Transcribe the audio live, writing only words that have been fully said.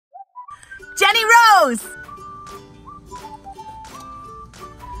Jenny Rose!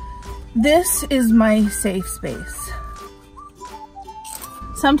 This is my safe space.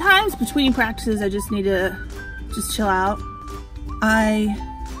 Sometimes between practices I just need to chill out. I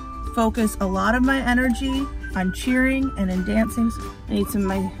focus a lot of my energy on cheering and in dancing. I need some of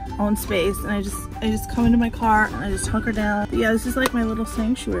my own space, and I just come into my car and I just hunker down. But yeah, this is like my little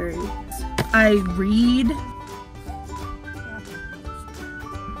sanctuary. I read.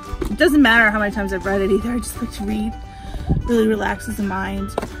 It doesn't matter how many times I've read it either. I just like to read. Really relaxes the mind.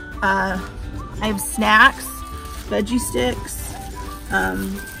 I have snacks, veggie sticks,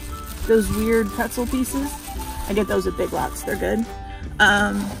 those weird pretzel pieces. I get those at Big Lots, they're good.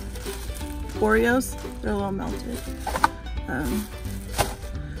 Oreos, they're a little melted.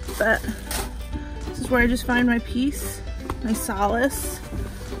 But this is where I just find my peace, my solace.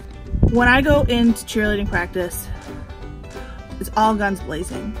 When I go into cheerleading practice, it's all guns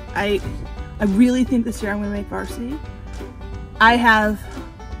blazing. I really think this year I'm gonna make varsity. I have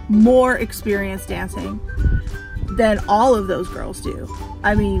more experience dancing than all of those girls do.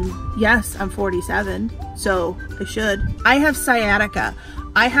 I mean, yes, I'm 47, so I should. I have sciatica.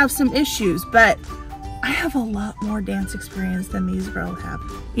 I have some issues, but I have a lot more dance experience than these girls have.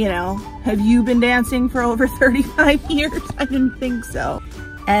 You know, have you been dancing for over 35 years? I didn't think so.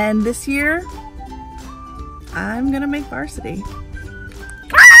 And this year, I'm gonna make varsity.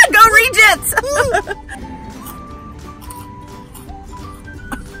 Ah, go Regents!